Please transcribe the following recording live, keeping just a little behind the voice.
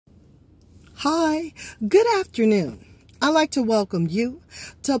Hi, good afternoon. I'd like to welcome you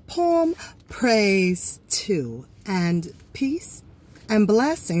to Poem Praise 2, and peace and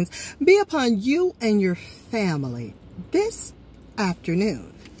blessings be upon you and your family this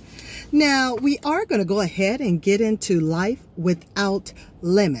afternoon. Now, we are going to go ahead and get into Life Without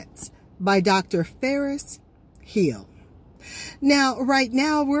Limits by Dr. Fairest, Hill. Now, right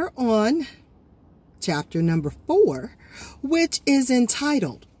now we're on chapter number 4, which is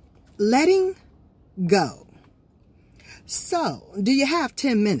entitled Letting Go. So, do you have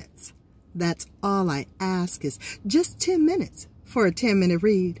 10 minutes? That's all I ask, is just 10 minutes for a 10-minute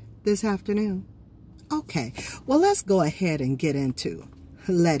read this afternoon. Okay, well, let's go ahead and get into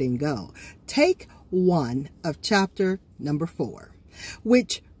Letting Go. Take 1 of chapter number 4,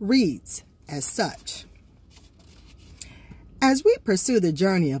 which reads as such. As we pursue the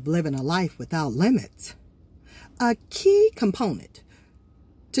journey of living a life without limits, a key component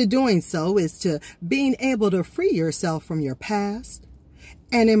to doing so is to being able to free yourself from your past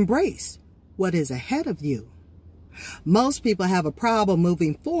and embrace what is ahead of you. Most people have a problem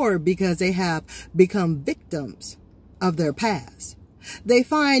moving forward because they have become victims of their past. They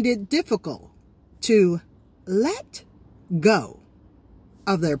find it difficult to let go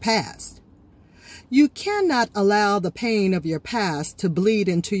of their past. You cannot allow the pain of your past to bleed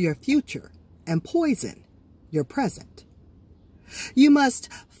into your future and poison your present. You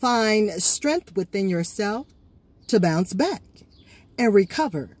must find strength within yourself to bounce back and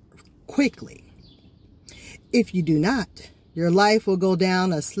recover quickly. If you do not, your life will go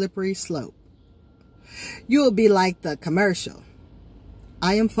down a slippery slope. You will be like the commercial,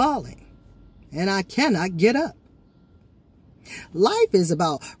 I am falling and I cannot get up. Life is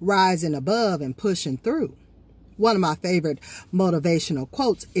about rising above and pushing through. One of my favorite motivational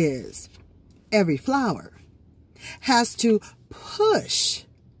quotes is, every flower has to push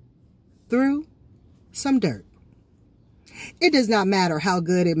through some dirt. It does not matter how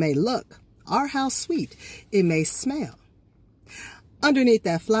good it may look or how sweet it may smell. Underneath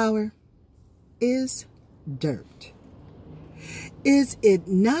that flower is dirt. Is it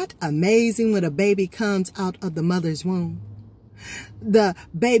not amazing when a baby comes out of the mother's womb? The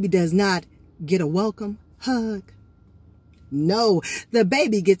baby does not get a welcome hug. No, the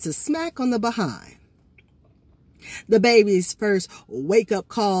baby gets a smack on the behind. The baby's first wake-up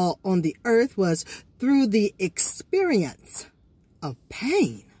call on the earth was through the experience of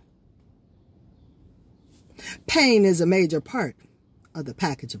pain. Pain is a major part of the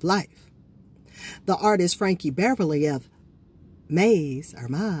package of life. The artist Frankie Beverly of Maze, or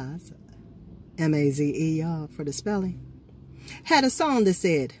Maz, M-A-Z-E, for the spelling, had a song that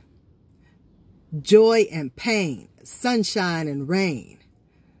said, joy and pain, sunshine and rain,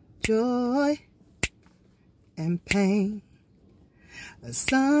 joy and pain, the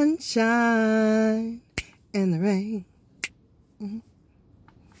sunshine and the rain.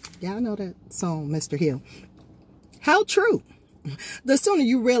 Yeah, I know that song, Mr. Hill. How true. The sooner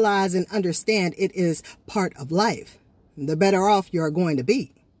you realize and understand it is part of life, the better off you are going to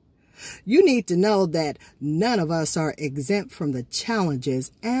be. You need to know that none of us are exempt from the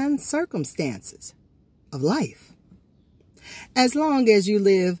challenges and circumstances of life. As long as you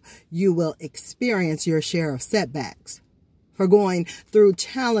live, you will experience your share of setbacks. For going through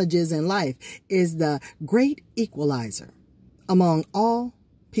challenges in life is the great equalizer among all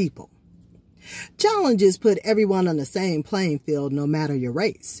people. Challenges put everyone on the same playing field, no matter your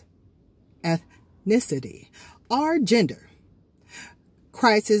race, ethnicity, or gender.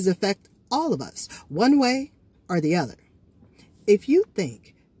 Crises affect all of us, one way or the other. If you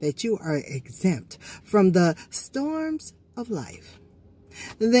think that you are exempt from the storms of life,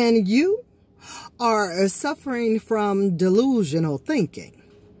 then you are suffering from delusional thinking.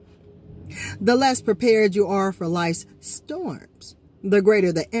 The less prepared you are for life's storms, the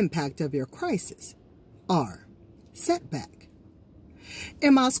greater the impact of your crisis or setback.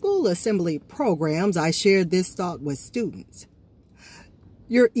 In my school assembly programs, I shared this thought with students.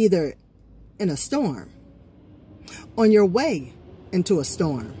 You're either in a storm, on your way into a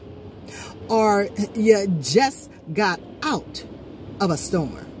storm, or you just got out of a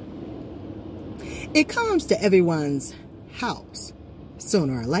storm. It comes to everyone's house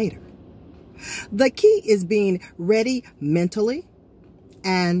sooner or later. The key is being ready mentally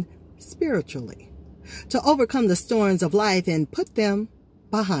and spiritually to overcome the storms of life and put them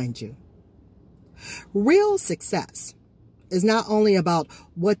behind you. Real success is not only about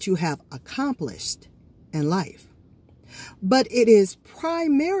what you have accomplished in life, but it is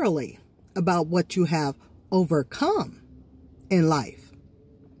primarily about what you have overcome in life.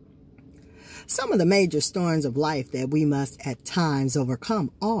 Some of the major storms of life that we must at times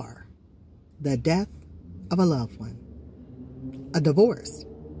overcome are the death of a loved one, a divorce,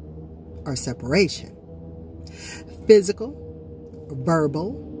 or separation, physical,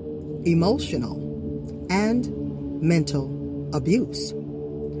 verbal, emotional, and mental abuse,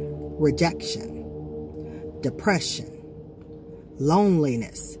 rejection, depression,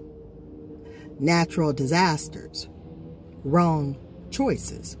 loneliness, natural disasters, wrong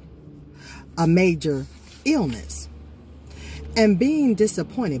choices, a major illness, and being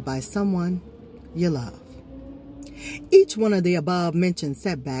disappointed by someone you love. Each one of the above mentioned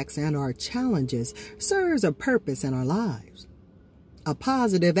setbacks and our challenges serves a purpose in our lives. A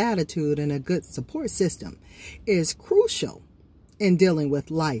positive attitude and a good support system is crucial in dealing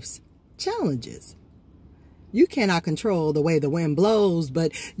with life's challenges. You cannot control the way the wind blows,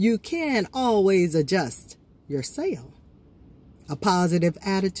 but you can always adjust your sail. A positive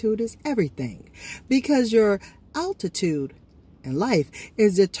attitude is everything because your altitude in life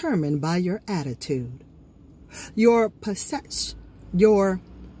is determined by your attitude. Your perception,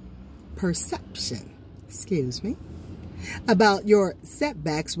 about your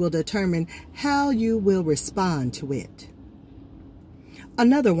setbacks will determine how you will respond to it.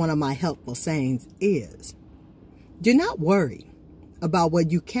 Another one of my helpful sayings is, do not worry about what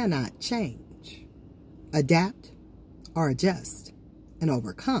you cannot change. Adapt or adjust and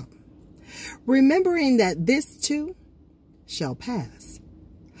overcome, remembering that this too shall pass.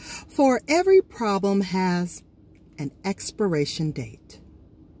 For every problem has an expiration date.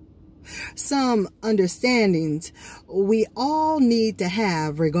 Some understandings we all need to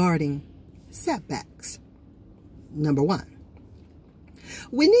have regarding setbacks. Number one,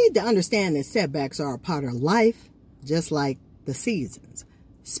 we need to understand that setbacks are a part of life, just like the seasons,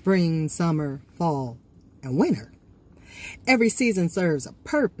 spring, summer, fall, and winter. Every season serves a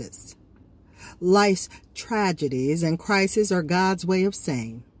purpose. Life's tragedies and crises are God's way of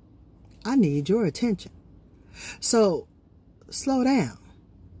saying, I need your attention. So slow down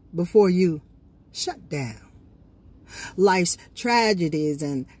before you shut down. Life's tragedies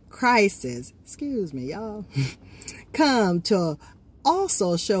and crises, y'all, come to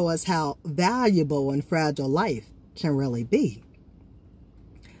also show us how valuable and fragile life can really be.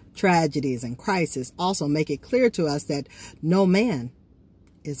 Tragedies and crises also make it clear to us that no man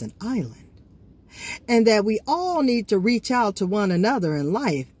is an island, and that we all need to reach out to one another in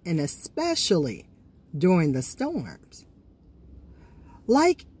life, and especially during the storms.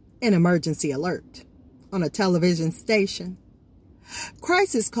 Like an emergency alert on a television station,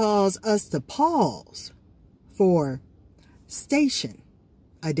 crisis calls us to pause for station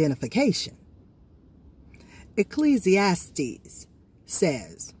identification. Ecclesiastes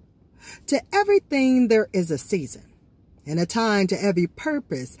says, to everything there is a season, and a time to every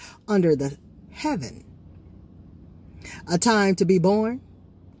purpose under the heaven. A time to be born,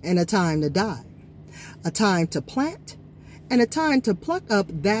 and a time to die. A time to plant, and a time to pluck up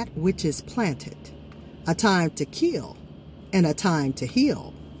that which is planted. A time to kill, and a time to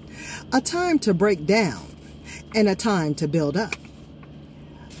heal. A time to break down, and a time to build up.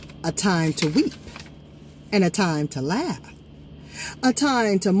 A time to weep, and a time to laugh. A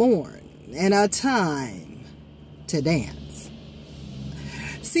time to mourn, and a time to dance.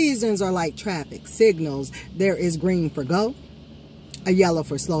 Seasons are like traffic signals. There is green for go, a yellow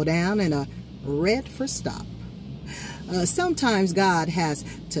for slow down, and a red for stop. Sometimes God has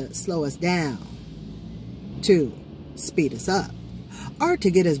to slow us down to speed us up or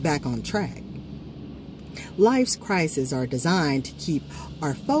to get us back on track. Life's crises are designed to keep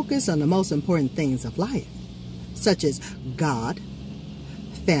our focus on the most important things of life, such as God,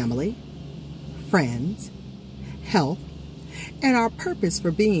 family, friends, health, and our purpose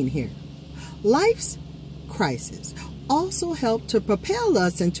for being here. Life's crises also help to propel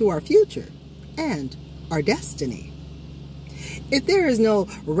us into our future and our destiny. If there is no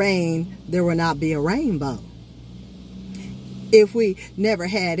rain, there will not be a rainbow. If we never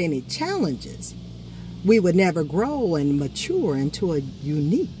had any challenges, we would never grow and mature into a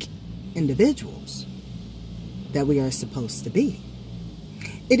unique individuals that we are supposed to be.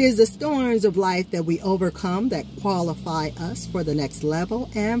 It is the storms of life that we overcome that qualify us for the next level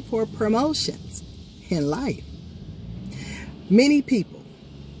and for promotions in life. Many people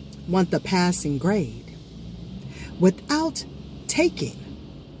want the passing grade without taking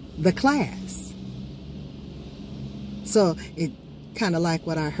the class. So it kind of like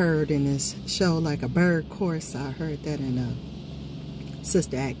what I heard in this show, like a bird course. I heard that in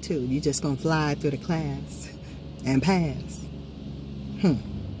Sister Act 2. You just gonna fly through the class and pass.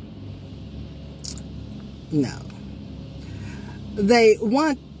 No. They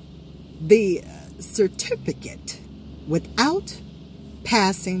want the certificate without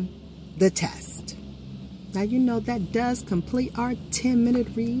passing the test. Now, you know that does complete our 10-minute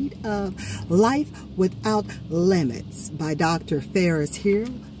read of Life Without Limits by Dr. Fairest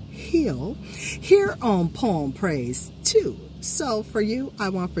Hill here on Poem Praise 2. So for you, I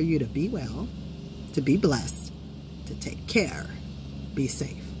want for you to be well, to be blessed, to take care, be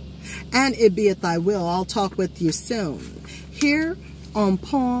safe. And it beeth thy will, I'll talk with you soon here on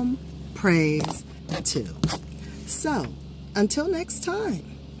Poem Praise 2. So until next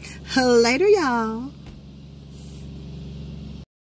time, later y'all.